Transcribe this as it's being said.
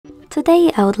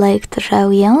Today I would like to show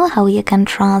you how you can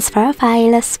transfer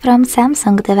files from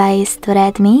Samsung device to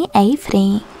Redmi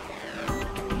A3.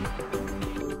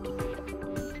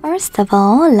 First of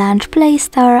all, launch Play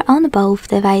Store on both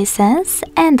devices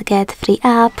and get free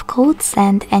app called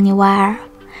Send Anywhere.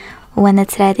 When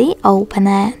it's ready, open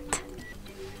it.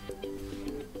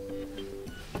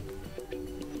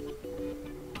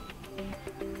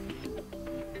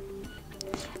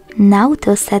 Now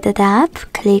to set it up,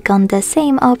 click on the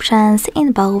same options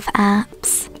in both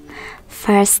apps.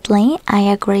 Firstly, I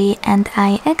agree and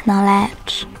I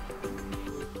acknowledge.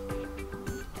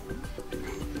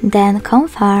 Then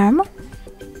confirm,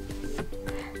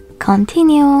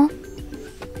 continue,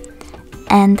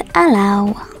 and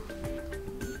allow.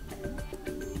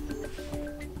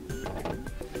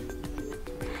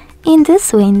 In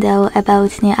this window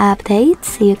about new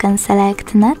updates, you can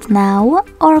select Not Now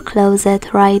or close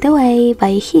it right away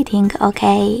by hitting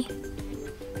OK.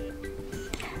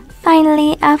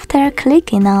 Finally, after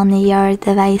clicking on your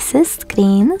device's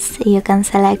screens, you can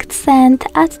select Send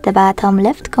at the bottom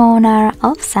left corner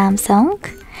of Samsung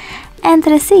and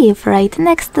Receive right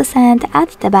next to Send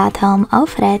at the bottom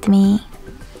of Redmi.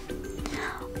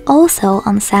 Also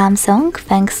on Samsung,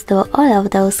 thanks to all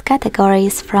of those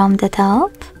categories from the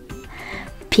top,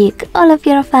 pick all of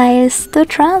your files to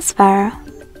transfer.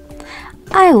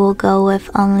 I will go with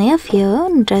only a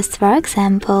few, just for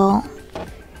example.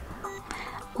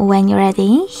 When you're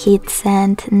ready, hit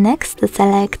Send next to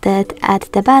Selected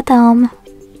at the bottom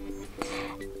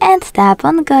and tap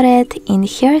on Got it in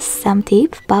Here's Some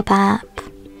Tip pop-up.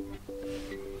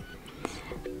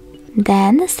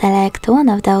 Then select one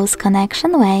of those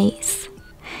connection ways.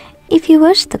 If you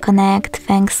wish to connect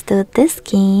thanks to this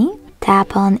key,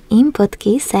 tap on Input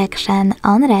Key section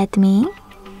on Redmi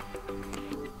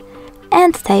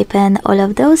and type in all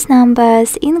of those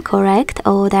numbers in correct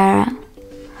order.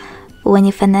 When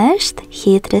you finished,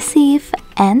 hit Receive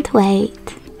and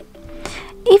wait.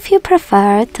 If you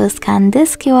prefer to scan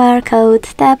this QR code,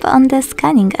 tap on the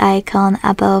scanning icon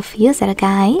above User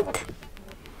Guide,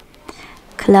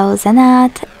 close an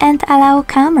ad and allow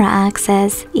camera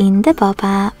access in the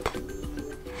pop-up.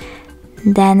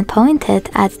 Then point it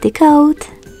at the code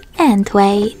and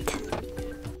wait.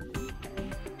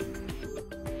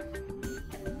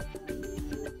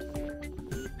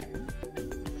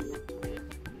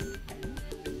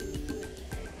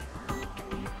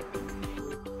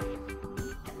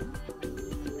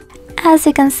 As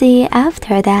you can see,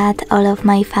 after that all of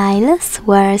my files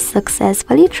were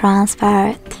successfully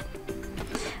transferred.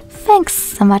 Thanks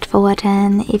so much for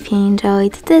watching. If you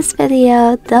enjoyed this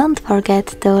video, don't forget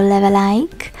to leave a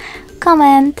like,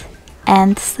 comment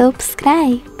and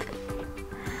subscribe.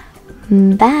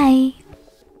 Bye!